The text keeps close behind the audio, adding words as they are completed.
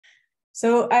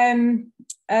So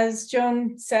as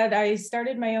Joan said, I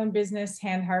started my own business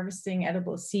hand harvesting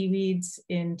edible seaweeds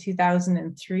in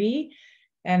 2003.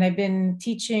 And I've been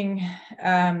teaching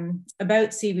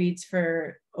about seaweeds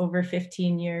for over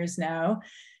 15 years now,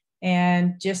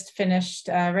 and just finished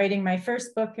writing my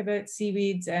first book about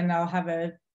seaweeds, and I'll have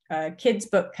a kids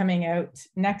book coming out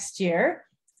next year.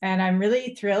 And I'm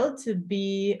really thrilled to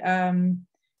be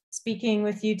speaking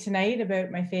with you tonight about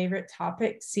my favorite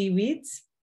topic, seaweeds.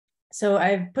 So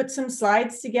I've put some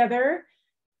slides together,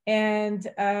 and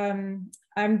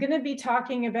I'm going to be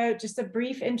talking about just a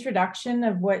brief introduction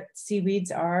of what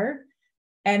seaweeds are,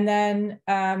 and then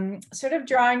sort of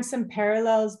drawing some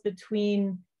parallels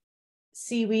between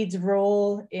seaweeds'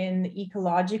 role in the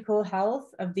ecological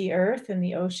health of the earth and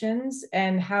the oceans,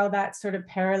 and how that sort of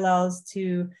parallels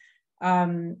to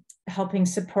helping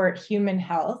support human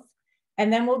health.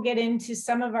 And then we'll get into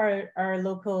some of our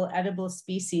local edible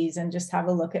species and just have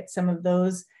a look at some of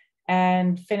those,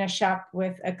 and finish up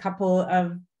with a couple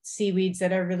of seaweeds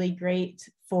that are really great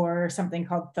for something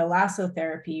called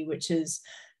thalassotherapy, which is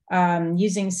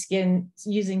using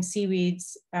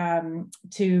seaweeds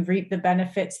to reap the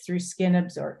benefits through skin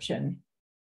absorption.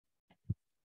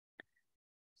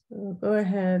 So we'll go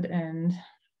ahead and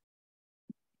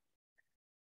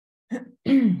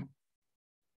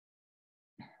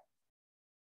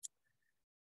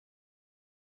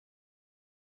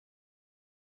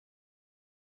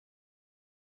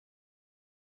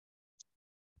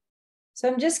so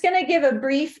I'm just going to give a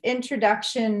brief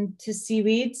introduction to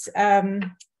seaweeds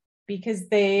because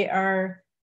they are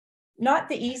not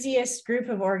the easiest group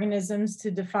of organisms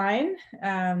to define.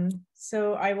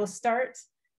 So I will start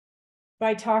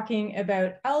by talking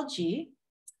about algae.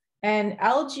 And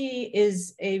algae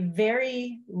is a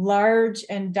very large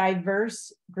and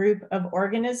diverse group of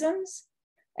organisms.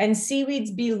 And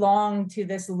seaweeds belong to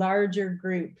this larger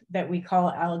group that we call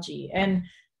algae. And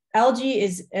algae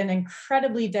is an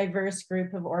incredibly diverse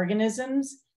group of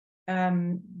organisms.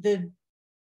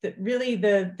 Really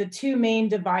the two main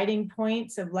dividing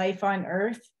points of life on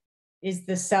Earth is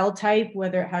the cell type,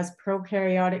 whether it has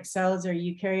prokaryotic cells or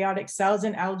eukaryotic cells,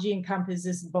 and algae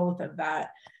encompasses both of that.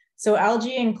 So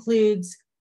algae includes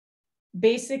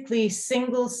basically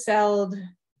single-celled,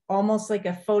 almost like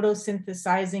a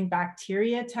photosynthesizing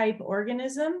bacteria type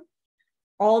organism,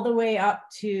 all the way up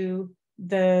to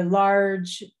the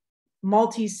large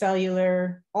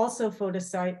multicellular, also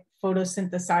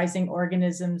photosynthesizing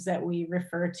organisms that we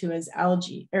refer to as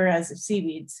algae or as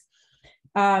seaweeds.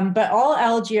 But all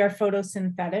algae are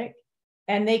photosynthetic,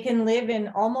 and they can live in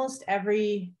almost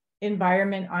every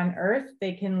environment on Earth.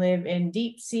 They can live in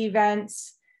deep sea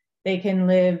vents. They can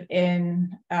live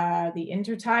in the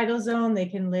intertidal zone. They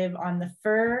can live on the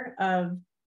fur of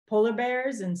polar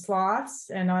bears and sloths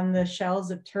and on the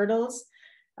shells of turtles.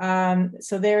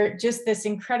 So they're just this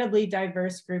incredibly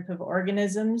diverse group of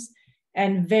organisms,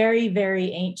 and very,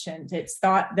 very ancient. It's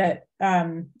thought that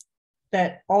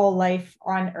that all life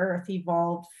on Earth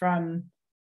evolved from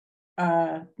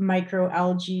a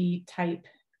microalgae type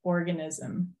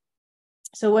organism.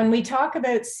 So when we talk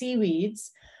about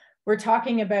seaweeds, we're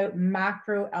talking about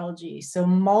macroalgae, so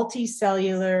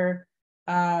multicellular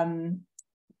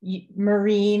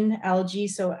marine algae,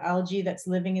 so algae that's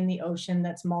living in the ocean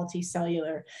that's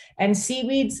multicellular. And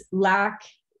seaweeds lack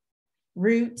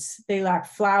roots, they lack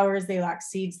flowers, they lack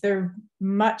seeds. They're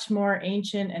much more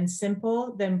ancient and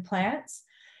simple than plants.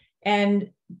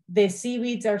 And the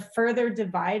seaweeds are further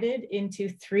divided into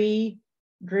three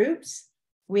groups.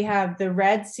 We have the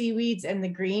red seaweeds and the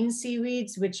green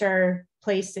seaweeds, which are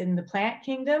placed in the plant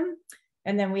kingdom.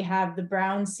 And then we have the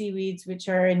brown seaweeds, which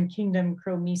are in kingdom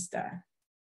Chromista.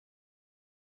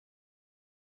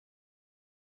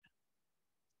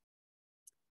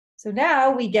 So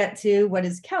now we get to what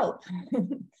is kelp.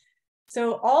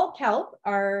 So all kelp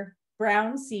are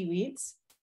brown seaweeds.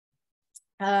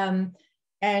 And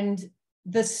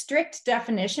the strict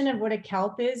definition of what a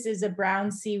kelp is a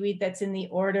brown seaweed that's in the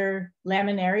order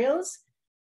Laminariales.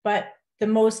 But the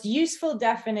most useful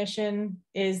definition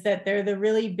is that they're the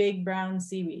really big brown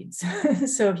seaweeds.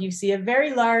 So if you see a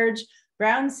very large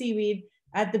brown seaweed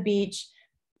at the beach,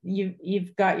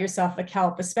 you've got yourself a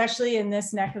kelp. Especially in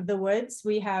this neck of the woods,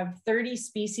 we have 30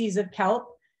 species of kelp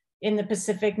in the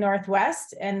Pacific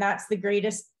Northwest, and that's the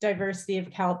greatest diversity of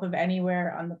kelp of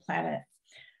anywhere on the planet.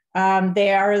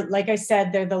 They are, like I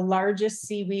said, they're the largest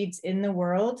seaweeds in the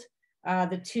world.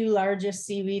 The two largest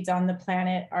seaweeds on the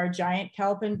planet are giant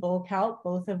kelp and bull kelp,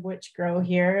 both of which grow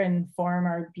here and form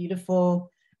our beautiful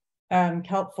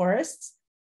kelp forests.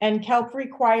 And kelp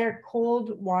require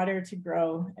cold water to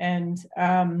grow. And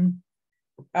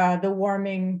the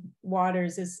warming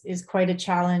waters is quite a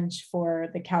challenge for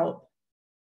the kelp.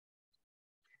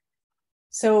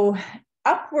 So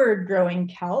upward growing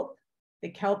kelp, the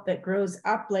kelp that grows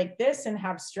up like this and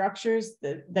have structures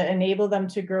that enable them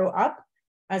to grow up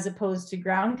as opposed to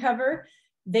ground cover,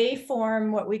 they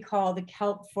form what we call the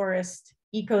kelp forest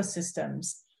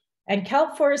ecosystems. And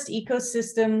kelp forest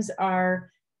ecosystems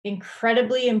are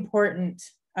incredibly important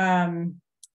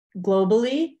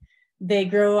globally. They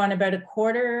grow on about a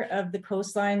quarter of the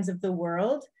coastlines of the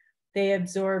world. They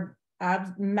absorb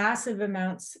massive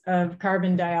amounts of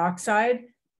carbon dioxide.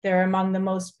 They're among the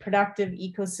most productive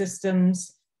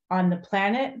ecosystems on the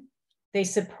planet. They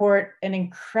support an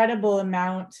incredible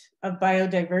amount of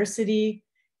biodiversity.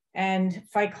 And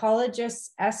phycologists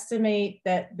estimate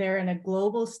that they're in a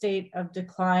global state of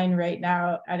decline right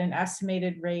now at an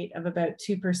estimated rate of about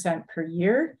 2% per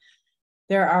year.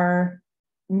 There are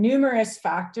numerous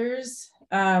factors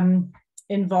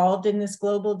involved in this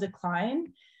global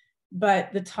decline,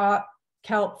 but the top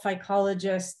kelp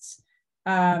phycologists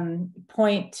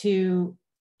point to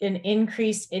an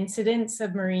increased incidence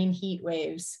of marine heat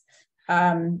waves.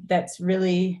 That's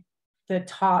really the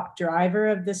top driver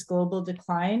of this global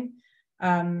decline.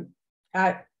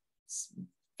 At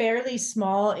fairly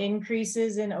small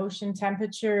increases in ocean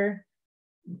temperature,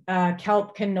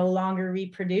 kelp can no longer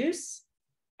reproduce.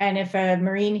 And if a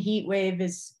marine heat wave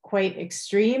is quite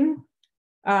extreme,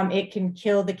 it can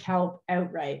kill the kelp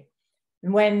outright.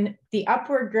 And when the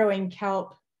upward growing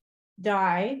kelp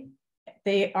die,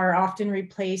 they are often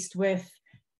replaced with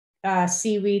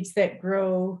seaweeds that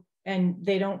grow and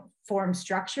they don't form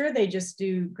structure, they just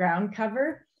do ground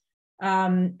cover.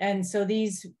 And so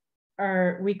these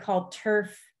are, we call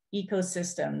turf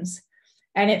ecosystems.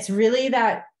 And it's really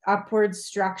that upward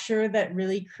structure that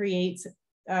really creates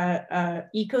a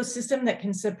ecosystem that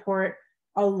can support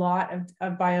a lot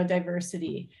of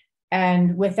biodiversity.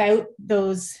 And without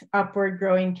those upward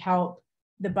growing kelp,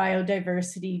 the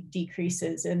biodiversity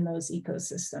decreases in those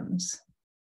ecosystems.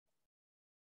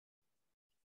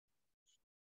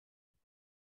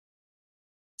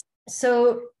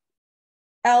 So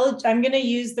I'm going to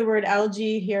use the word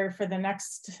algae here for the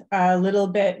next little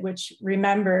bit, which,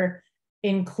 remember,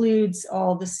 includes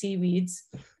all the seaweeds.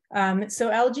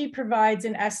 So algae provides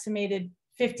an estimated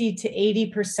 50 to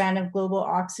 80% of global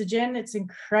oxygen. It's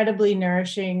incredibly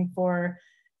nourishing for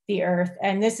the earth.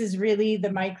 And this is really the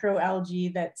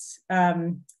microalgae that's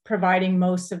providing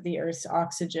most of the Earth's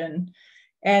oxygen.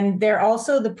 And they're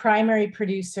also the primary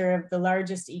producer of the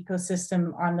largest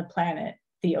ecosystem on the planet,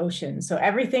 the ocean. So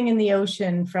everything in the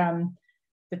ocean, from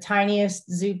the tiniest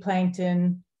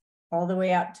zooplankton all the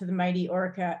way up to the mighty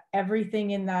orca,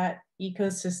 everything in that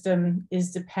ecosystem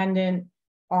is dependent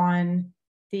on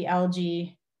the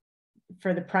algae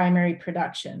for the primary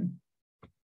production.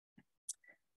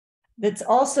 That's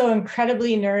also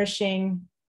incredibly nourishing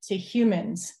to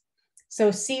humans.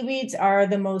 So seaweeds are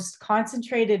the most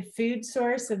concentrated food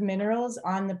source of minerals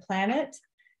on the planet.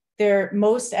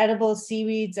 Most edible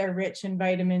seaweeds are rich in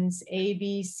vitamins A,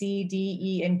 B, C, D,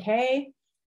 E, and K.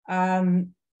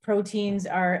 Seaweeds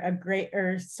are a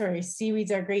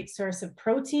great source of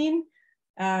protein.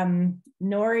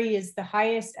 Nori is the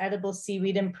highest edible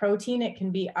seaweed in protein. It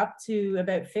can be up to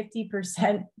about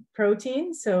 50%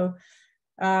 protein. So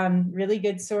really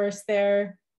good source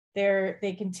there.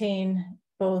 They contain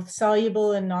both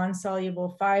soluble and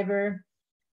non-soluble fiber.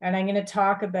 And I'm going to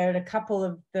talk about a couple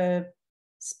of the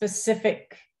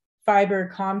specific fiber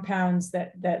compounds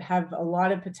that have a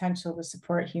lot of potential to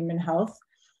support human health.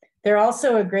 They're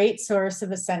also a great source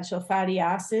of essential fatty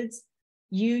acids,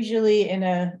 usually in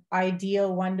an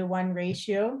ideal 1-to-1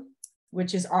 ratio,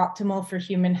 which is optimal for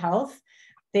human health.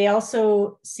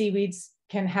 Seaweeds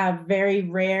can have very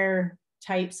rare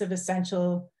types of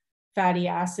essential fatty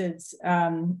acids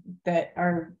that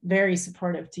are very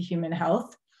supportive to human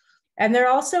health. And they're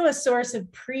also a source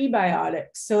of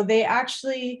prebiotics. So the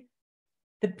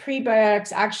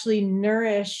prebiotics actually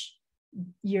nourish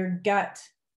your gut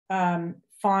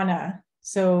fauna.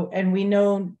 So, and we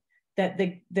know that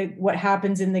what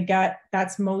happens in the gut,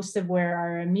 that's most of where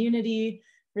our immunity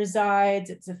resides.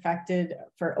 It's affected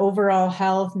for overall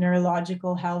health,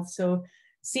 neurological health. So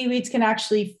seaweeds can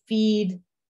actually feed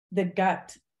the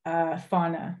gut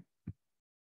fauna.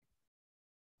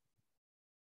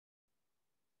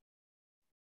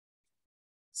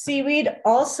 Seaweed,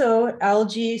 also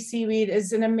algae, seaweed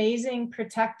is an amazing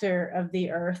protector of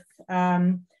the earth.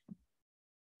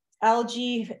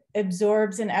 Algae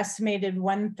absorbs an estimated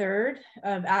 1/3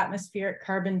 of atmospheric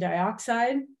carbon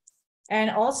dioxide. And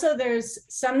also there's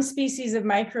some species of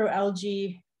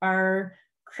microalgae are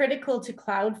critical to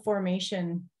cloud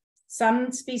formation.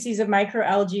 Some species of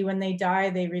microalgae, when they die,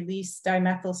 they release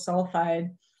dimethyl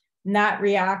sulfide, and that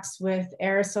reacts with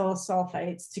aerosol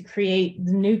sulfites to create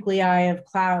the nuclei of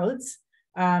clouds,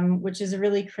 which is a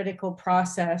really critical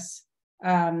process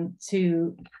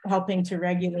to helping to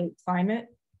regulate climate.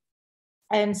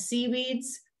 And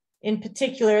seaweeds, in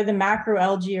particular, the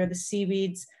macroalgae or the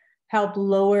seaweeds, help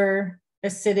lower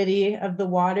acidity of the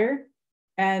water.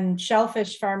 And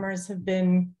shellfish farmers have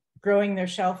been growing their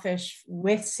shellfish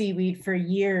with seaweed for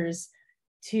years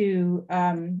to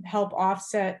help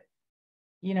offset,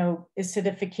 you know,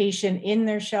 acidification in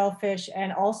their shellfish,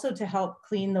 and also to help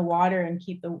clean the water and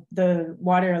keep the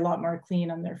water a lot more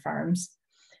clean on their farms.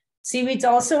 Seaweeds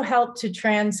also help to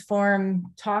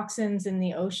transform toxins in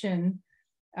the ocean,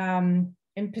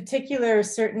 in particular,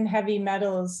 certain heavy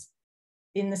metals,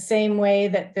 in the same way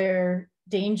that they're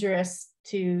dangerous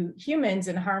to humans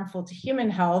and harmful to human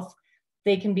health,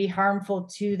 they can be harmful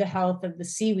to the health of the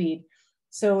seaweed.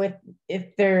 So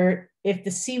if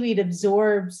the seaweed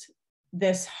absorbs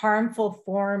this harmful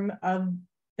form of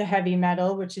the heavy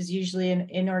metal, which is usually an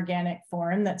inorganic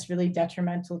form that's really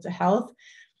detrimental to health,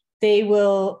 they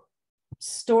will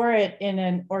store it in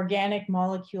an organic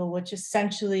molecule, which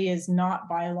essentially is not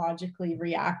biologically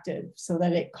reactive, so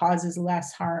that it causes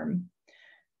less harm.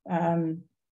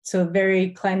 So very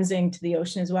cleansing to the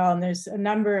ocean as well. And there's a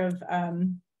number of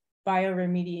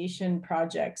bioremediation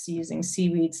projects using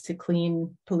seaweeds to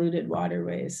clean polluted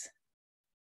waterways.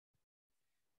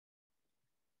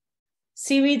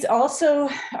 Seaweeds also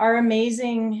are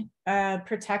amazing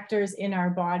protectors in our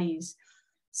bodies.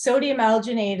 Sodium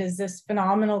alginate is this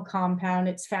phenomenal compound.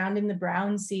 It's found in the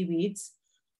brown seaweeds,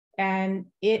 and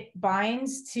it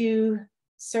binds to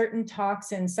certain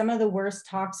toxins, some of the worst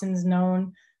toxins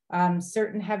known,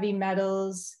 certain heavy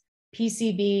metals,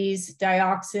 PCBs,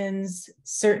 dioxins,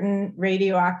 certain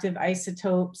radioactive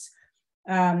isotopes,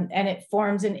 and it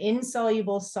forms an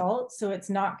insoluble salt, so it's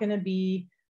not going to be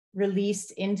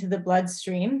released into the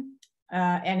bloodstream,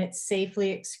 and it's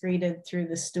safely excreted through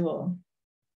the stool.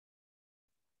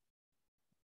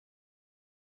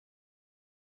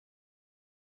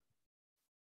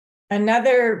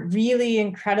 Another really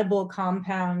incredible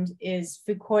compound is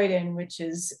fucoidin, which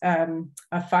is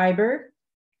a fiber.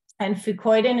 And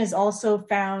fucoidin is also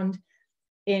found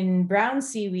in brown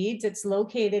seaweeds. It's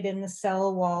located in the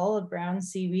cell wall of brown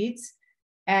seaweeds.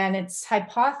 And it's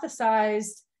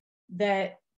hypothesized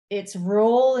that its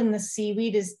role in the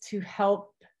seaweed is to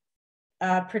help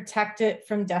protect it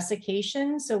from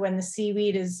desiccation. So when the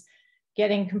seaweed is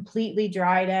getting completely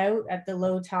dried out at the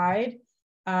low tide,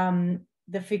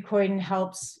 the fucoidin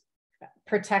helps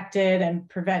protect it and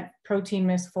prevent protein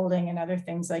misfolding and other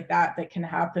things like that that can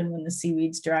happen when the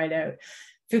seaweed's dried out.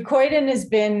 Fucoidin has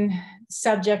been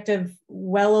subject of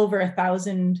well over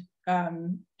 1,000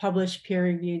 published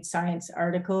peer-reviewed science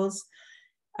articles.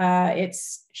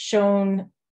 It's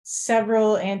shown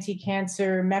several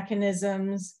anti-cancer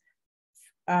mechanisms,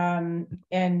 and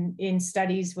in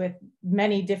studies with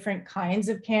many different kinds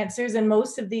of cancers. And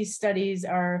most of these studies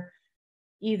are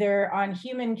either on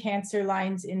human cancer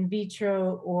lines in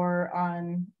vitro or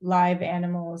on live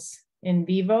animals in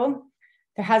vivo.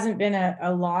 There hasn't been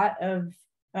a lot of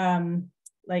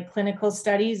like clinical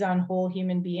studies on whole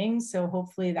human beings. So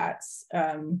hopefully that's,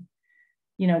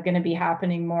 you know, going to be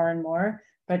happening more and more,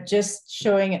 but just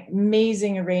showing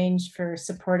amazing range for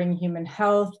supporting human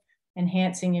health,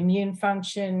 enhancing immune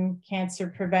function,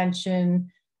 cancer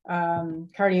prevention,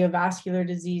 cardiovascular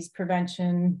disease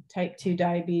prevention, type 2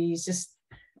 diabetes, just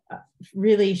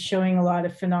really showing a lot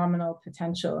of phenomenal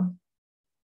potential.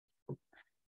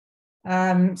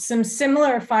 Some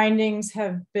similar findings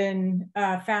have been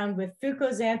found with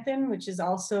fucoxanthin, which has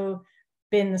also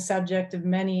been the subject of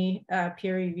many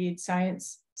peer-reviewed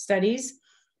science studies.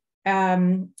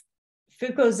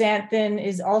 Fucoxanthin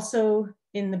is also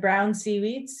in the brown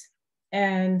seaweeds,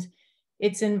 and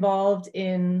it's involved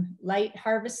in light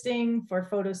harvesting for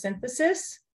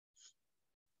photosynthesis.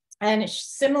 And it's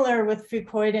similar with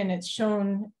fucoidin. It's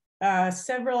shown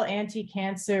several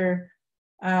anti-cancer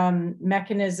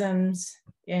mechanisms,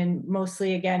 in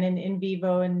mostly again in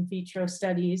vivo and in vitro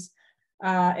studies,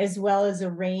 as well as a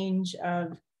range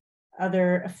of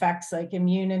other effects like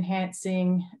immune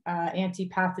enhancing,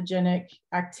 anti-pathogenic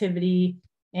activity,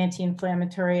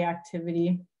 anti-inflammatory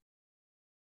activity.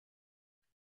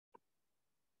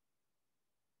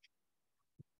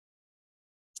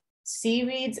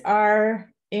 Seaweeds are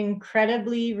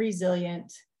incredibly resilient.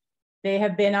 They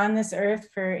have been on this earth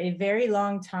for a very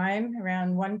long time,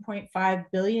 around 1.5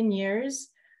 billion years,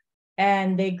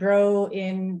 and they grow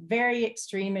in very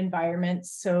extreme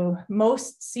environments. So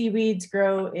most seaweeds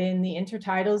grow in the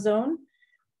intertidal zone,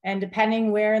 And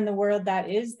depending where in the world that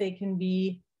is, they can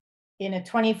be in a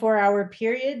 24-hour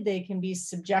period, they can be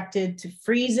subjected to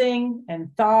freezing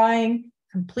and thawing,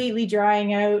 completely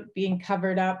drying out, being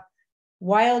covered up,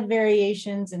 wild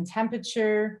variations in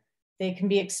temperature. They can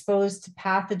be exposed to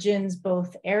pathogens,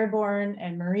 both airborne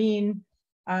and marine.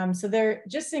 So they're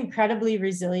just incredibly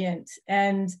resilient.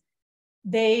 And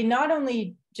they not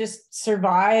only just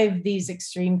survive these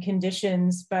extreme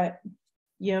conditions, but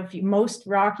most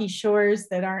rocky shores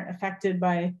that aren't affected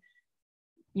by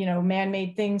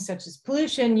man-made things such as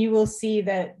pollution, you will see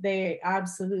that they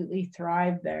absolutely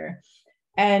thrive there.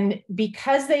 And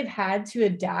because they've had to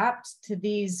adapt to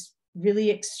these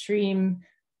really extreme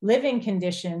living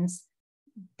conditions,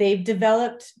 they've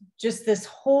developed just this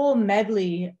whole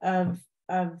medley of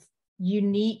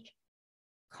unique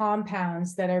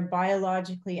compounds that are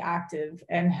biologically active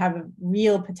and have a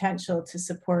real potential to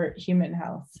support human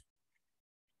health.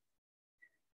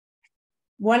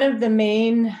 One of the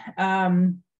main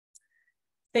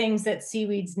things that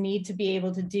seaweeds need to be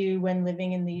able to do when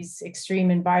living in these extreme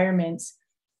environments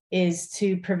is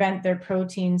to prevent their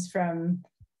proteins from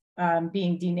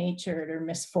being denatured or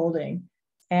misfolding.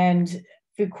 And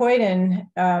fucoidan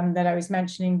that I was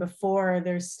mentioning before,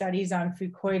 there's studies on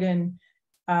fucoidan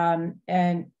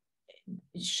and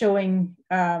showing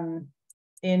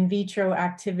in vitro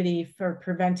activity for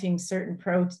preventing certain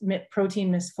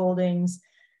protein misfoldings,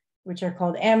 which are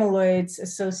called amyloids,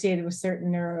 associated with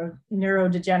certain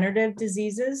neurodegenerative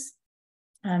diseases.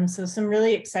 So some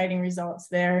really exciting results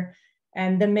there.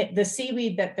 And the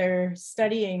seaweed that they're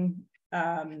studying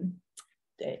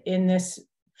in this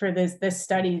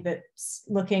study that's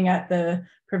looking at the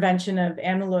prevention of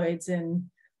amyloids in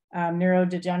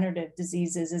neurodegenerative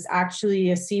diseases is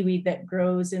actually a seaweed that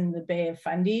grows in the Bay of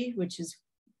Fundy, which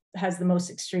has the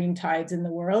most extreme tides in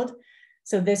the world.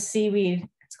 So this seaweed,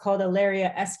 it's called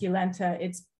Alaria esculenta.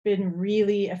 It's been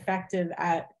really effective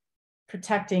at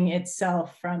protecting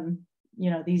itself from,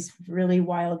 these really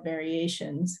wild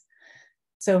variations.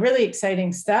 So really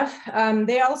exciting stuff.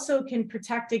 They also can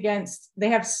protect against, they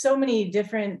have so many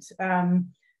different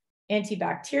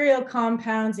antibacterial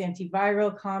compounds,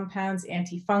 antiviral compounds,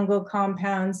 antifungal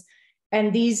compounds,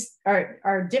 and these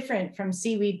are different from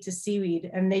seaweed to seaweed.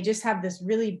 And they just have this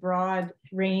really broad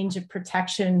range of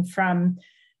protection from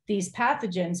these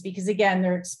pathogens, because again,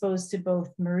 they're exposed to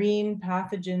both marine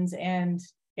pathogens and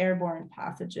airborne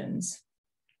pathogens.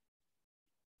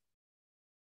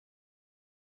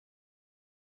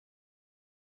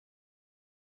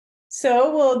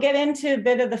 So we'll get into a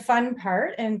bit of the fun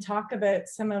part and talk about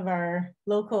some of our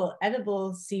local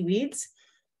edible seaweeds.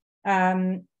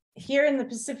 Here in the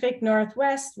Pacific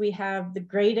Northwest, we have the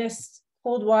greatest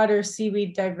cold water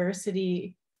seaweed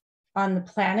diversity on the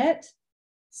planet.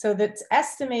 So that's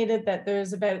estimated that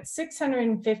there's about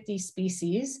 650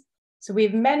 species. So we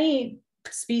have many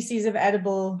species of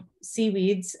edible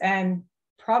seaweeds and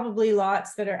probably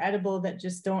lots that are edible that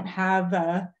just don't have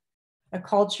a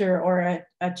culture or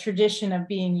a tradition of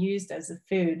being used as a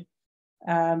food.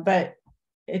 But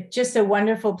it's just a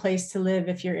wonderful place to live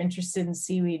if you're interested in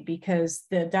seaweed, because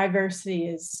the diversity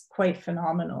is quite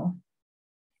phenomenal.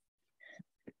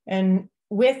 And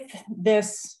with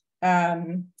this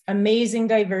amazing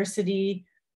diversity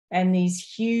and these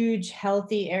huge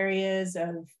healthy areas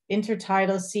of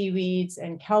intertidal seaweeds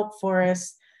and kelp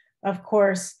forests, of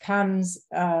course, comes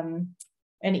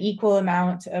an equal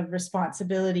amount of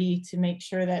responsibility to make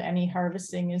sure that any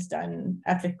harvesting is done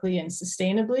ethically and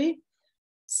sustainably.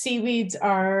 Seaweeds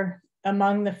are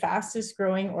among the fastest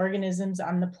growing organisms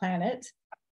on the planet.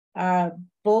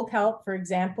 Bull kelp, for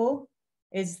example,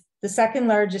 is the second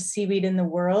largest seaweed in the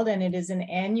world, and it is an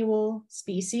annual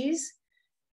species.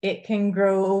 It can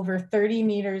grow over 30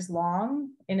 meters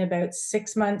long in about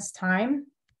 6 months' time.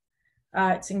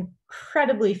 It's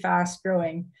incredibly fast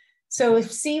growing. So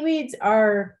if seaweeds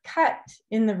are cut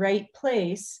in the right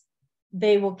place,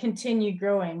 they will continue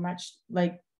growing,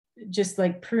 just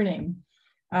like pruning.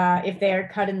 If they are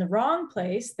cut in the wrong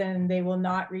place, then they will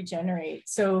not regenerate.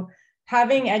 So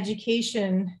having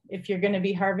education, if you're going to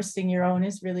be harvesting your own,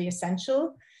 is really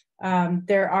essential.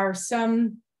 There are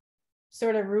some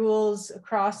sort of rules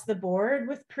across the board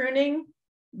with pruning,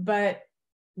 but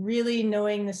really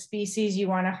knowing the species you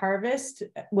want to harvest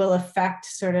will affect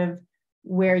sort of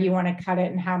where you want to cut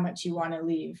it and how much you want to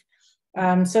leave.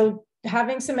 So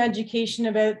having some education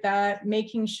about that,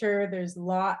 making sure there's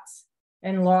lots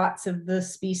and lots of the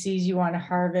species you want to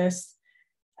harvest,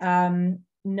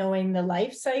 knowing the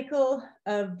life cycle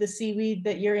of the seaweed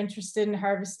that you're interested in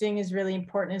harvesting is really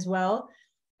important as well.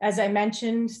 As I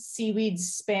mentioned,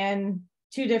 seaweeds span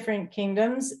 2 different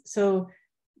kingdoms. So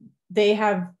they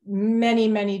have many,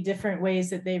 many different ways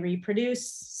that they reproduce.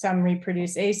 Some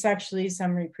reproduce asexually,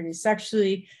 some reproduce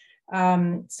sexually.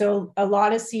 So a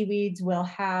lot of seaweeds will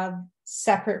have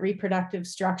separate reproductive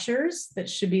structures that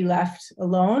should be left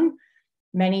alone.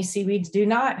 Many seaweeds do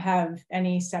not have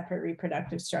any separate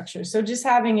reproductive structures. So just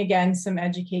having, again, some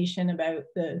education about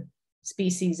the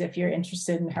species if you're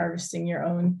interested in harvesting your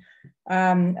own.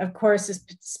 Of course,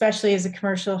 especially as a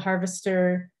commercial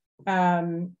harvester,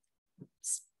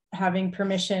 having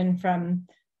permission from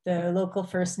the local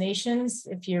First Nations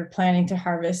if you're planning to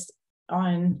harvest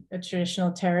on a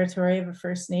traditional territory of a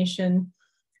First Nation.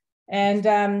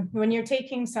 And when you're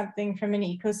taking something from an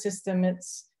ecosystem,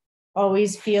 it's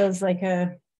always feels like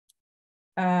a,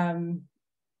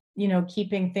 you know,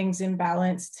 keeping things in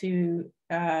balance to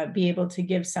be able to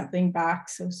give something back.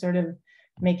 So sort of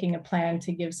making a plan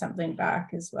to give something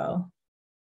back as well.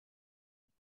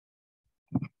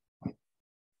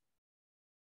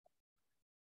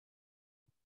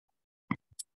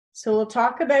 So we'll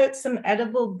talk about some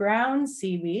edible brown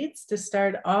seaweeds to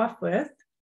start off with.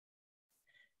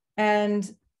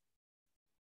 And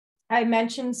I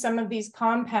mentioned some of these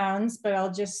compounds, but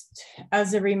I'll just,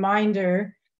 as a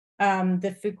reminder,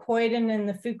 the fucoidan and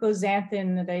the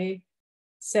fucoxanthin that I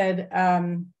said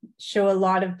show a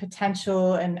lot of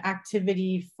potential and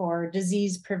activity for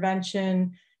disease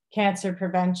prevention, cancer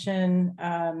prevention,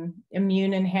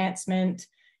 immune enhancement,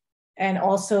 and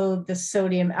also the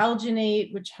sodium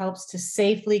alginate, which helps to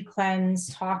safely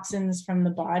cleanse toxins from the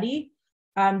body.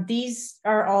 These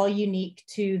are all unique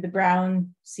to the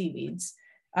brown seaweeds.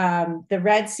 The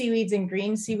red seaweeds and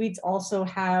green seaweeds also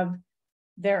have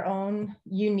their own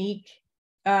unique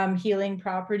healing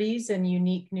properties and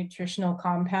unique nutritional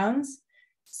compounds.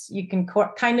 So you can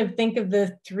kind of think of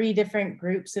the three different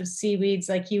groups of seaweeds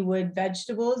like you would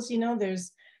vegetables. You know,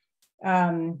 there's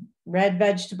red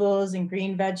vegetables and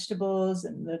green vegetables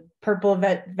and the purple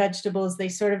vegetables. They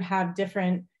sort of have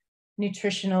different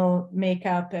nutritional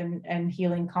makeup and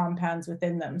healing compounds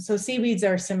within them. So seaweeds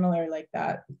are similar like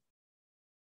that.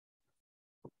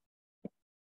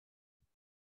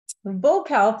 Bull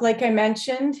kelp, like I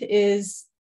mentioned, is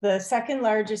the second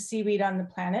largest seaweed on the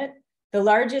planet. The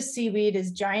largest seaweed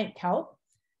is giant kelp,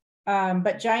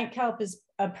 but giant kelp is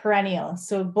a perennial.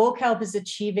 So bull kelp is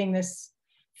achieving this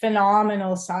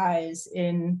phenomenal size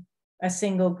in a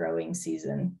single growing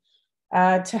season.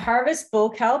 To harvest bull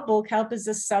kelp is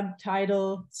a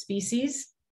subtidal species.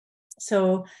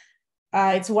 So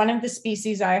it's one of the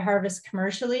species I harvest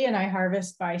commercially, and I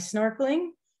harvest by snorkeling.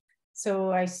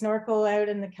 So I snorkel out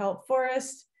in the kelp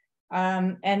forest,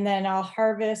 and then I'll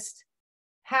harvest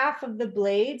half of the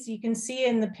blades. You can see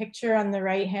in the picture on the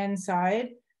right-hand side,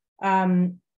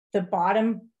 the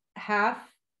bottom half,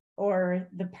 or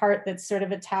the part that's sort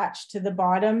of attached to the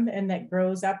bottom and that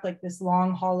grows up like this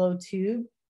long hollow tube,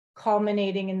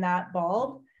 culminating in that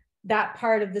bulb. That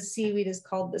part of the seaweed is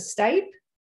called the stipe.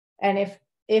 And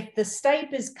if the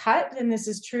stipe is cut, and this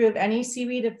is true of any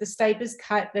seaweed, if the stipe is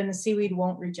cut, then the seaweed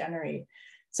won't regenerate.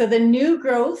 So the new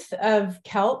growth of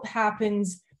kelp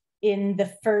happens in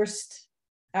the first,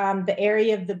 the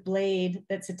area of the blade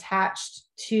that's attached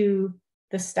to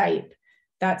the stipe.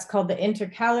 That's called the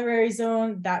intercalary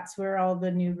zone. That's where all the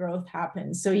new growth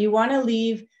happens. So you want to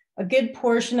leave a good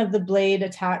portion of the blade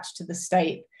attached to the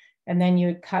stipe, and then you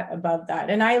would cut above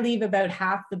that. And I leave about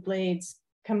half the blades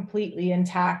completely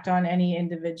intact on any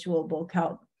individual bull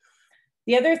kelp.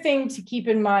 The other thing to keep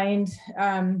in mind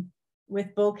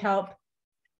with bull kelp,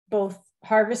 both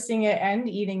harvesting it and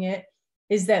eating it,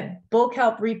 is that bull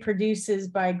kelp reproduces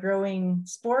by growing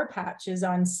spore patches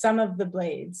on some of the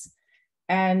blades.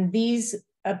 And these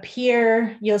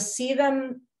appear, you'll see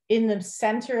them in the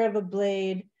center of a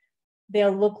blade.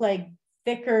 They'll look like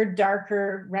thicker,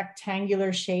 darker,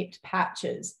 rectangular shaped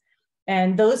patches.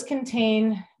 And those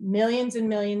contain millions and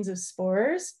millions of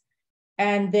spores,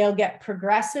 and they'll get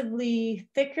progressively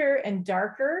thicker and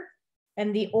darker.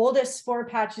 And the oldest spore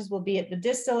patches will be at the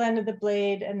distal end of the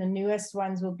blade, and the newest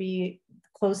ones will be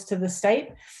close to the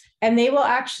stipe. And they will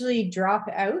actually drop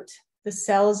out. The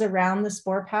cells around the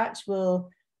spore patch will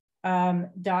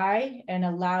die and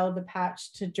allow the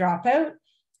patch to drop out.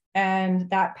 And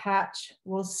that patch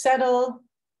will settle,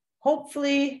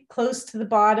 hopefully close to the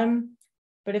bottom.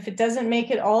 But if it doesn't make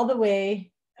it all the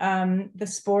way, the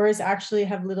spores actually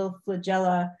have little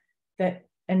flagella that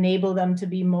enable them to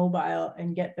be mobile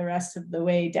and get the rest of the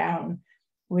way down,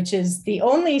 which is the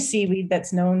only seaweed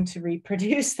that's known to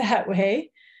reproduce that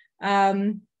way.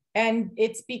 And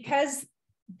it's because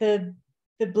the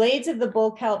blades of the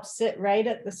bull kelp sit right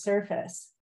at the surface.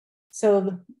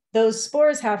 So those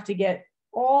spores have to get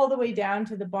all the way down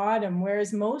to the bottom,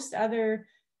 whereas most other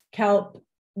kelp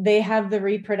they have the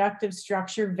reproductive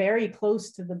structure very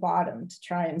close to the bottom to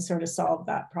try and sort of solve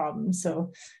that problem.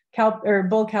 So kelp or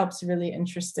bull kelp's really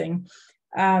interesting.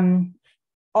 In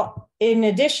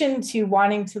addition to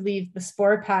wanting to leave the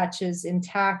spore patches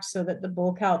intact so that the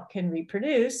bull kelp can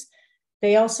reproduce,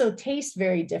 they also taste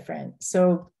very different.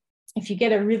 So if you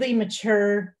get a really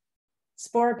mature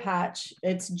spore patch,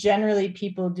 it's generally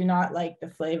people do not like the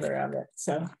flavor of it.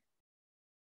 So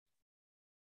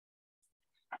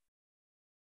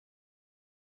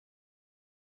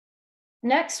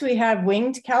next we have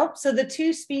winged kelp. So the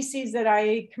two species that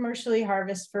I commercially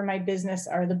harvest for my business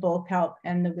are the bull kelp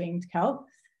and the winged kelp.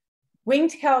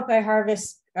 Winged kelp I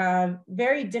harvest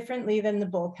very differently than the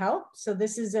bull kelp. So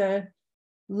this is a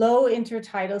low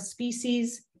intertidal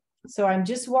species. So I'm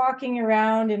just walking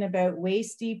around in about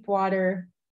waist deep water.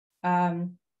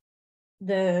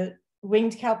 The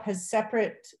winged kelp has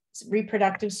separate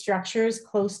reproductive structures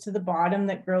close to the bottom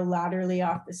that grow laterally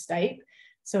off the stipe.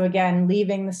 So again,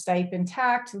 leaving the stipe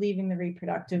intact, leaving the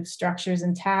reproductive structures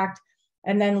intact,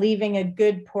 and then leaving a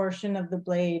good portion of the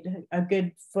blade, a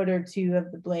good foot or two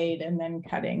of the blade, and then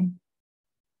cutting.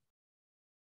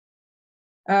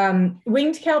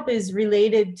 Winged kelp is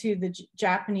related to the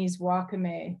Japanese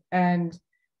wakame, and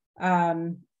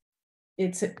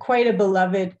it's quite a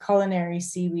beloved culinary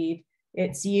seaweed.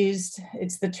 It's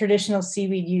the traditional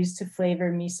seaweed used to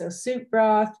flavor miso soup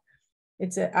broth.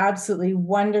 It's an absolutely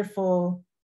wonderful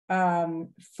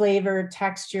flavor,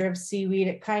 texture of seaweed.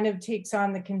 It kind of takes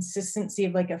on the consistency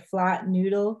of like a flat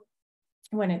noodle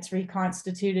when it's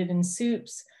reconstituted in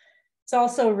soups. It's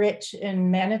also rich in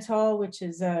mannitol, which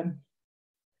is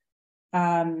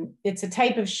it's a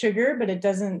type of sugar, but it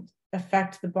doesn't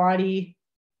affect the body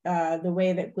the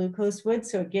way that glucose would.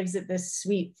 So it gives it this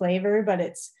sweet flavor, but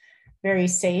it's very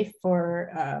safe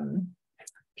for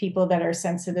people that are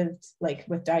sensitive, like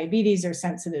with diabetes or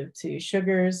sensitive to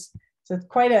sugars. So it's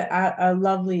quite a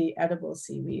lovely edible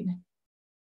seaweed.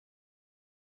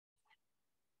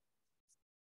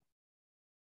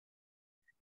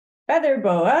 Feather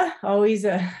boa, always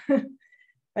a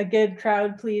good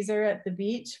crowd pleaser at the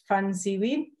beach, fun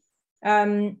seaweed.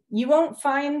 You won't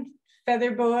find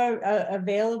feather boa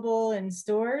available in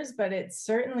stores, but it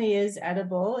certainly is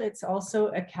edible. It's also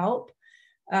a kelp.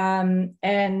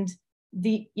 And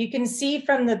you can see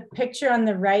from the picture on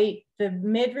the right, the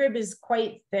midrib is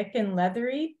quite thick and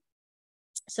leathery.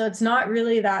 So it's not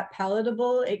really that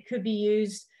palatable. It could be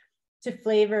used to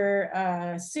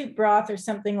flavor soup broth or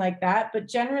something like that. But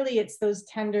generally it's those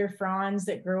tender fronds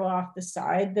that grow off the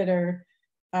side that are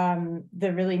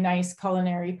the really nice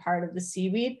culinary part of the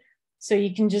seaweed. So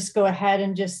you can just go ahead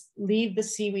and just leave the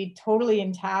seaweed totally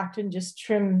intact and just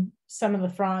trim some of the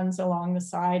fronds along the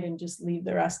side and just leave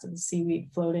the rest of the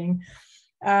seaweed floating.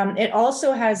 It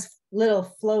also has little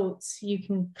floats. You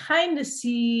can kind of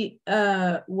see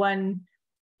one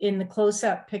in the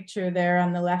close-up picture there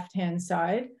on the left-hand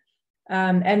side.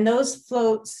 And those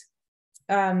floats,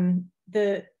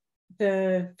 the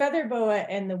feather boa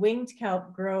and the winged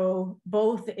kelp grow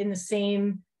both in the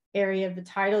same area of the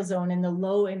tidal zone in the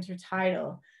low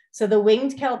intertidal. So the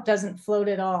winged kelp doesn't float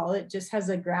at all. It just has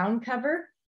a ground cover.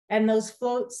 And those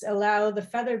floats allow the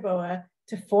feather boa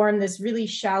to form this really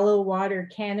shallow water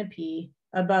canopy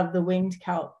above the winged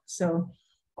kelp. So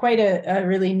quite a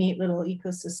really neat little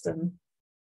ecosystem.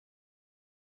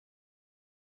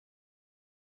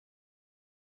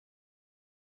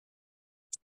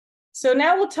 So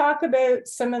now we'll talk about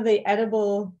some of the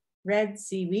edible red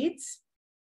seaweeds.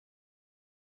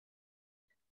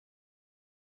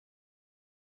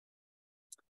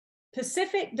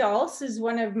 Pacific dulse is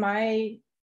one of my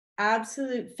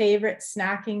absolute favorite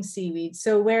snacking seaweeds.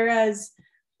 So whereas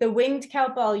the winged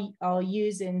kelp I'll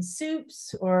use in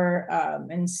soups or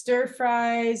in stir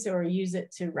fries or use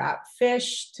it to wrap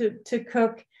fish to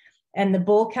cook, and the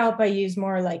bull kelp I use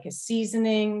more like a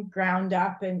seasoning, ground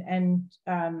up and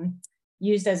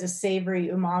used as a savory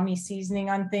umami seasoning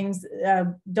on things.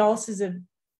 Dulse is a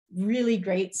really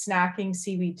great snacking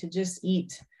seaweed to just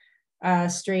eat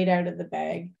straight out of the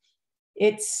bag.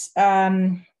 It's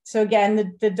so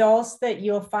again, the dulse that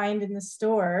you'll find in the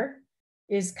store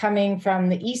is coming from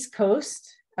the East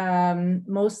Coast,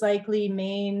 most likely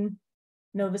Maine,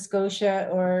 Nova Scotia,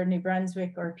 or New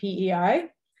Brunswick, or PEI.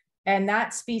 And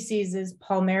that species is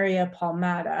Palmaria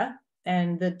palmata,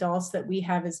 and the dulse that we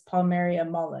have is Palmaria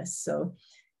mollis. So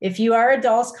if you are a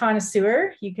dulse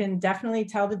connoisseur, you can definitely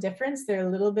tell the difference. They're a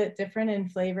little bit different in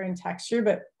flavor and texture,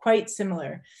 but quite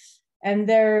similar. And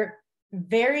they're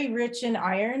very rich in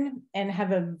iron and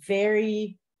have a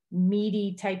very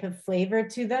meaty type of flavor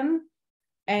to them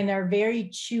and are very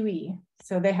chewy.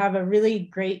 So they have a really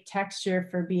great texture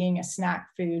for being a snack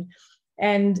food.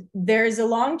 And there's a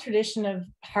long tradition of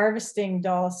harvesting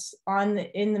dulse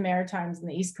in the Maritimes and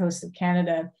the east coast of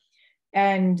Canada.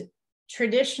 And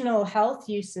traditional health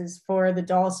uses for the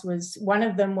dulse one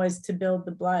of them was to build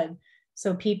the blood.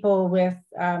 So people with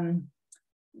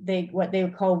what they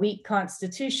would call weak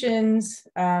constitutions,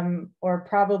 or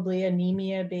probably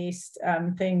anemia-based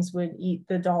things, would eat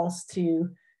the dulse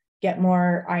to get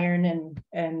more iron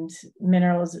and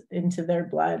minerals into their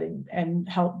blood and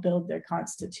help build their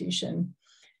constitution.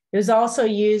 It was also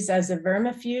used as a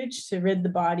vermifuge to rid the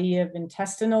body of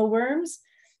intestinal worms.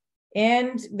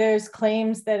 And there's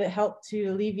claims that it helped to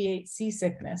alleviate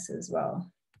seasickness as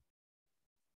well.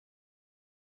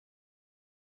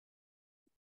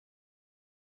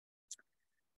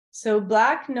 So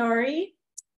black nori,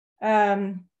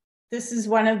 this is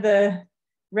one of the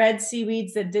red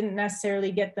seaweeds that didn't necessarily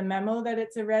get the memo that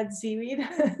it's a red seaweed.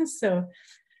 So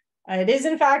it is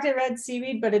in fact a red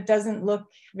seaweed, but it doesn't look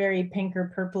very pink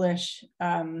or purplish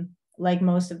like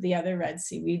most of the other red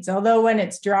seaweeds. Although when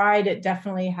it's dried, it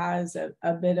definitely has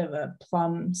a bit of a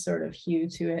plum sort of hue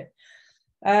to it.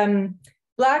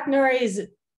 Black nori is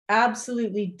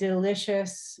absolutely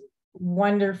delicious,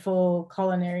 wonderful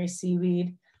culinary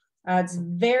seaweed. It's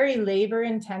very labor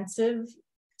intensive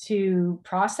to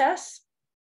process.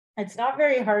 It's not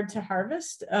very hard to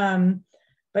harvest,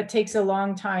 but takes a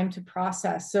long time to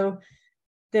process. So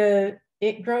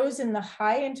it grows in the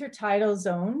high intertidal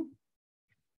zone,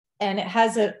 and it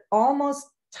has an almost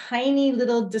tiny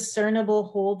little discernible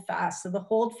holdfast. So the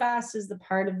holdfast is the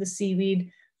part of the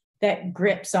seaweed that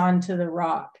grips onto the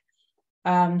rock.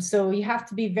 So you have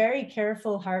to be very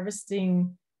careful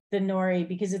harvesting the nori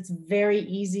because it's very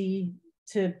easy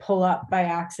to pull up by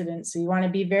accident. So you want to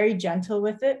be very gentle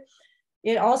with it.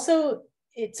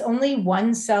 It's only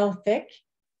 1 cell thick,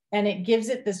 and it gives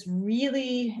it this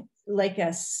really like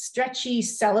a stretchy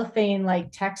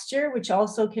cellophane-like texture, which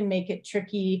also can make it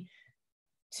tricky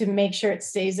to make sure it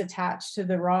stays attached to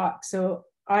the rock. So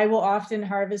I will often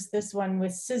harvest this one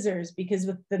with scissors because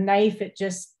with the knife, it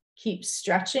just keeps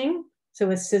stretching. So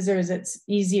with scissors, it's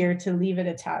easier to leave it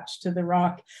attached to the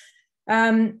rock.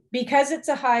 Because it's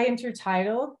a high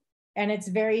intertidal and it's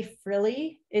very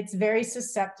frilly, it's very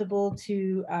susceptible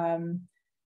to,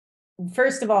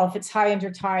 first of all, if it's high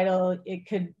intertidal, it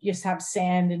could just have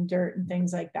sand and dirt and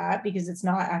things like that because it's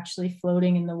not actually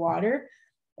floating in the water.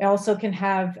 It also can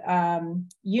have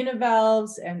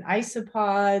univalves and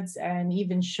isopods and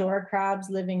even shore crabs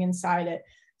living inside it.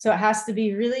 So it has to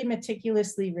be really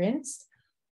meticulously rinsed.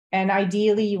 And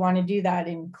ideally, you want to do that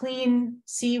in clean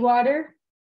seawater.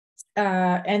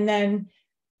 And then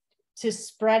to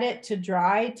spread it to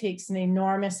dry takes an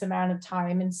enormous amount of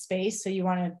time and space. So you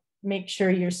want to make sure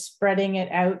you're spreading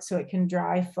it out so it can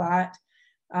dry flat.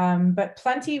 But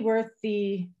plenty worth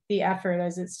the effort,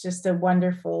 as it's just a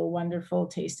wonderful, wonderful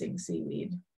tasting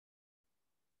seaweed.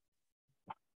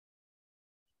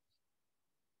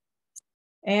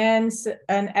 And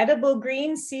an edible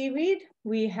green seaweed,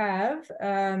 we have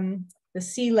the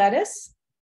sea lettuce.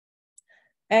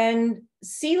 And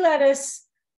sea lettuce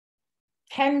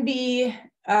can be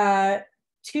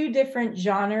 2 different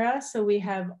genera. So we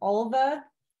have ulva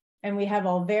and we have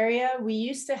alvaria. We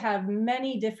used to have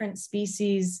many different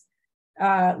species,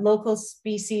 local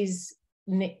species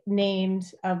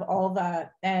named of ulva,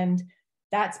 and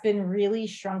that's been really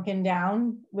shrunken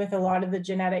down with a lot of the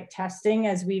genetic testing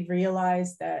as we've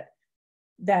realized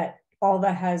that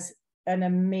ulva has an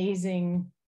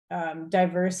amazing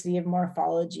diversity of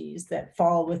morphologies that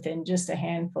fall within just a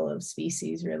handful of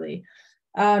species, really.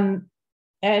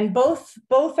 And both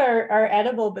are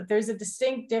edible, but there's a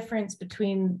distinct difference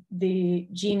between the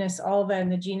genus ulva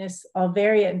and the genus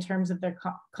alvaria in terms of their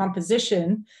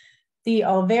composition. The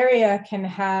alvaria can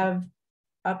have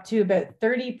up to about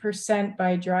 30%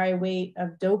 by dry weight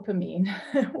of dopamine,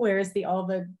 whereas the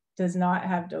ulva does not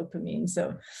have dopamine.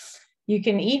 So you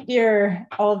can eat your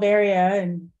alvaria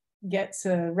and get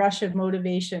a rush of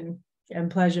motivation and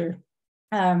pleasure.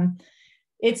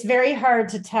 It's very hard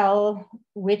to tell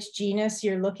which genus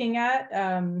you're looking at.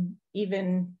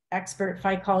 Even expert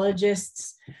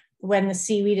phycologists, when the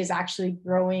seaweed is actually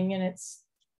growing in its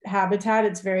habitat,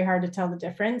 it's very hard to tell the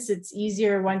difference. It's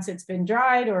easier once it's been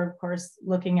dried, or of course,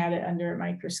 looking at it under a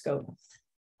microscope.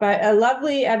 But a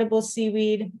lovely edible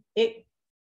seaweed. It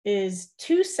is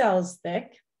 2 cells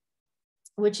thick,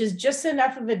 which is just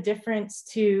enough of a difference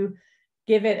to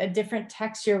give it a different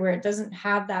texture where it doesn't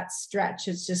have that stretch.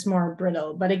 It's just more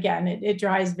brittle. But again, it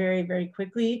dries very, very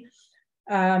quickly.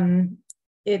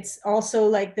 It's also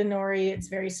like the nori, it's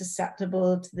very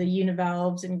susceptible to the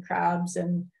univalves and crabs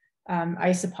and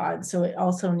isopods. So it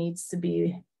also needs to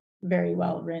be very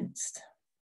well rinsed.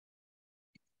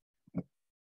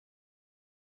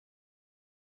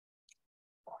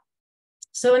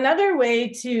 So another way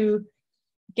to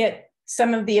get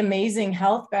some of the amazing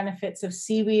health benefits of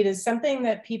seaweed is something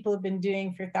that people have been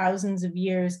doing for thousands of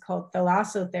years called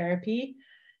thalassotherapy,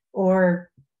 or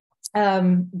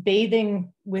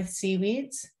bathing with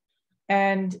seaweeds.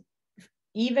 And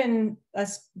even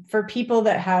for people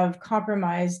that have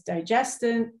compromised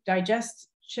digestion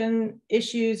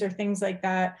issues or things like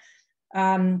that,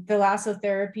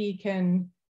 thalassotherapy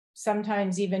can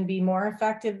sometimes even be more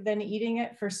effective than eating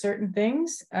it for certain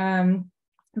things.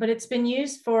 But it's been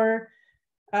used for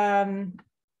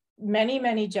many,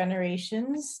 many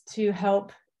generations to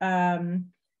help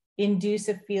induce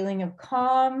a feeling of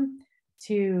calm,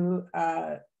 to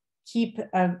keep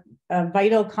a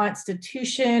vital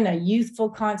constitution, a youthful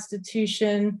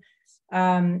constitution.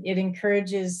 It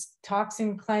encourages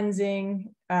toxin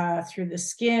cleansing through the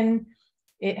skin.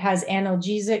 It has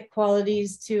analgesic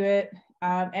qualities to it,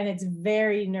 and it's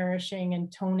very nourishing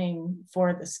and toning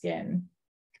for the skin.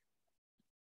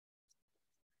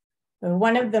 So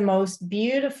one of the most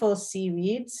beautiful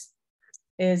seaweeds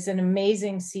is an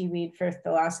amazing seaweed for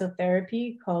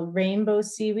thalassotherapy called rainbow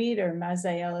seaweed, or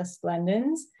Mazaella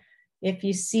splendens. If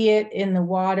you see it in the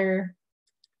water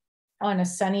on a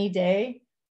sunny day,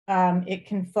 it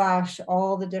can flash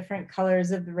all the different colors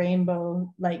of the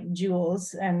rainbow like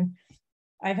jewels. And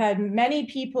I've had many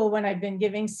people, when I've been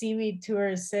giving seaweed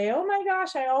tours, say, oh my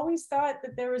gosh, I always thought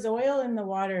that there was oil in the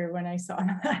water when I saw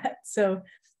that. So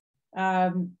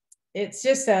it's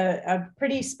just a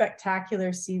pretty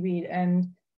spectacular seaweed. And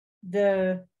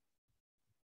the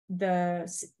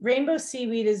rainbow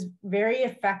seaweed is very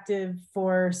effective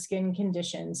for skin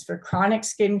conditions, for chronic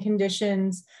skin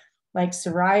conditions like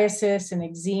psoriasis and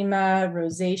eczema,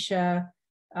 rosacea.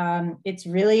 It's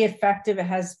really effective. It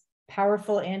has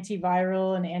powerful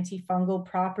antiviral and antifungal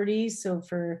properties. So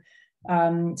for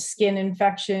skin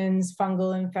infections,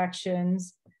 fungal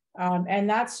infections, and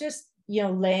that's just, you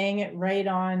know, laying it right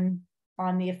on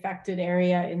the affected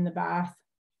area in the bath.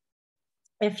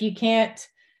 If you can't,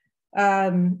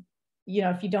 you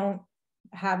know, if you don't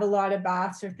have a lot of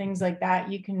baths or things like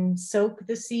that, you can soak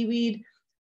the seaweed,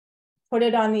 put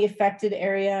it on the affected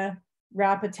area,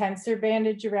 wrap a tensor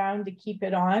bandage around to keep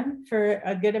it on for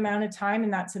a good amount of time.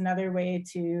 And that's another way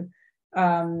to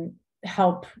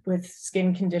help with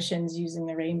skin conditions using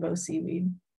the rainbow seaweed.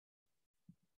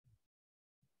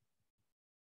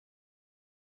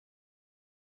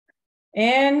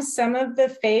 And some of the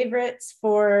favorites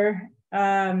for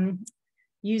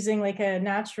using like a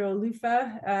natural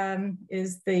loofah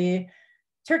is the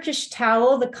Turkish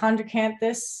towel, the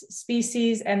Chondrochanthus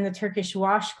species, and the Turkish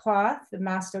washcloth, the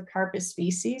Mastocarpus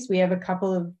species. We have a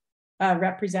couple of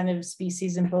representative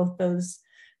species in both those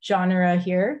genera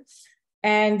here.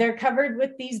 And they're covered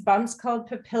with these bumps called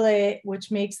papillae, which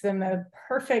makes them a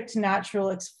perfect natural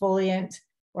exfoliant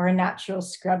or a natural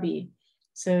scrubby.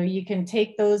 So you can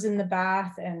take those in the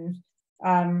bath and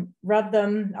rub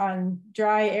them on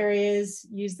dry areas,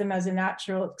 use them as a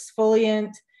natural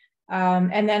exfoliant.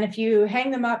 And then if you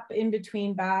hang them up in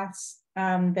between baths,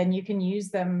 then you can use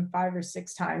them 5 or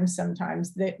 6 times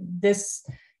sometimes.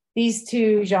 These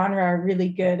two genera are really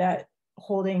good at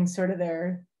holding sort of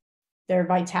their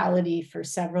vitality for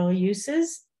several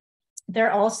uses.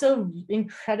 They're also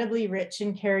incredibly rich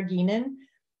in carrageenan,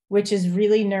 which is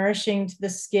really nourishing to the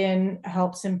skin,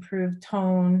 helps improve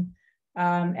tone.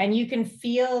 And you can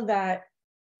feel that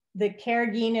the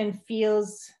carrageenan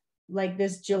feels like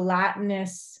this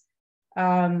gelatinous,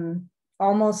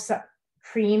 almost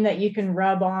cream that you can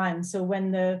rub on. So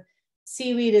when the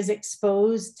seaweed is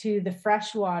exposed to the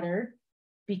fresh water,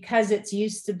 because it's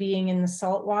used to being in the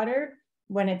salt water,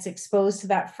 when it's exposed to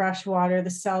that fresh water, the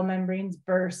cell membranes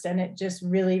burst and it just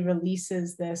really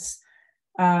releases this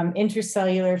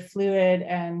intracellular fluid,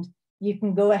 and you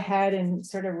can go ahead and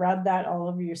sort of rub that all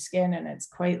over your skin, and it's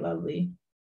quite lovely.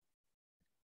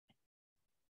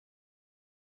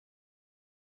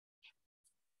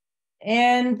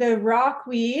 And the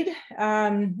rockweed,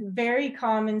 very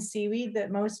common seaweed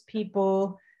that most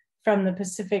people from the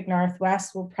Pacific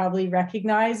Northwest will probably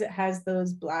recognize. It has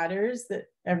those bladders that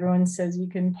everyone says you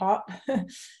can pop.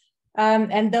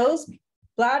 And those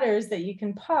bladders that you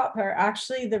can pop are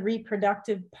actually the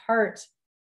reproductive part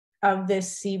of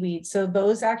this seaweed. So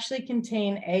those actually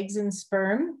contain eggs and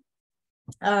sperm.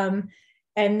 And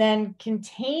then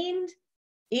contained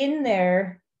in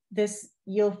there,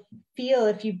 you'll feel,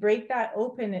 if you break that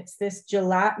open, it's this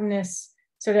gelatinous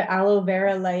sort of aloe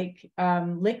vera-like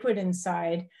liquid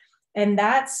inside. And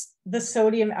that's the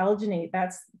sodium alginate.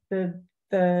 That's the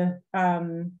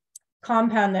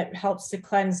compound that helps to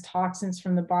cleanse toxins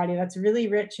from the body. That's really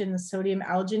rich in the sodium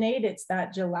alginate. It's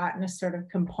that gelatinous sort of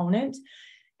component.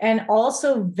 And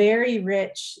also very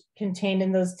rich contained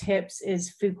in those tips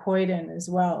is fucoidan as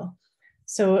well.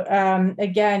 So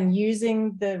again,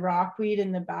 using the rockweed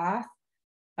in the bath,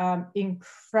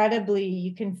 incredibly,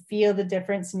 you can feel the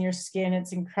difference in your skin.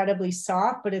 It's incredibly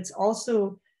soft, but it's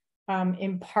also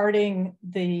imparting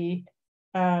the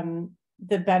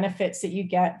benefits that you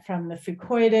get from the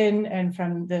fucoidan and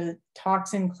from the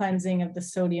toxin cleansing of the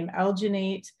sodium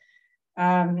alginate.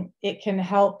 It can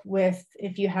help with,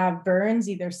 if you have burns,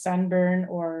 either sunburn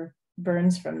or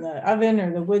burns from the oven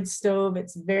or the wood stove.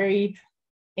 It's very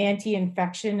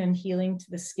anti-infection and healing to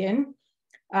the skin.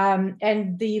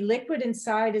 And the liquid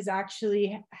inside is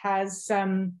actually has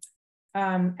some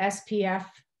SPF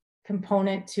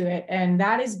component to it. And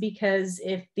that is because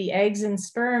if the eggs and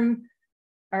sperm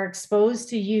are exposed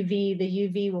to UV, the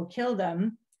UV will kill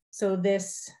them. So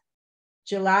this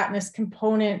gelatinous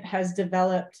component has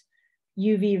developed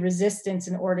UV resistance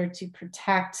in order to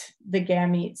protect the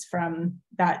gametes from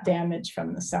that damage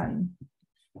from the sun.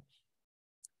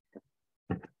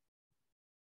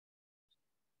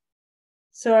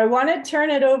 So I want to turn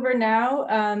it over now.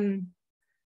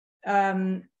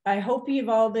 I hope you've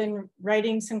all been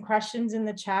writing some questions in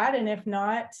the chat, and if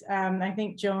not, I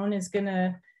think Joan is going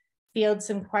to field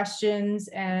some questions.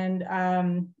 And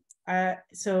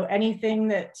so anything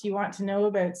that you want to know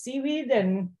about seaweed,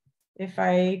 and if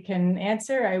I can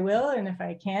answer, I will. And if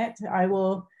I can't, I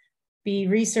will be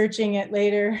researching it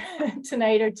later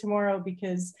tonight or tomorrow,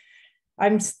 because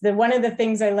one of the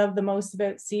things I love the most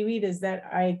about seaweed is that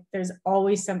there's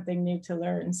always something new to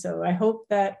learn. So I hope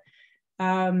that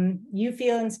you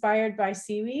feel inspired by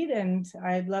seaweed, and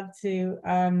I'd love to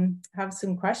have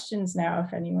some questions now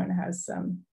if anyone has some.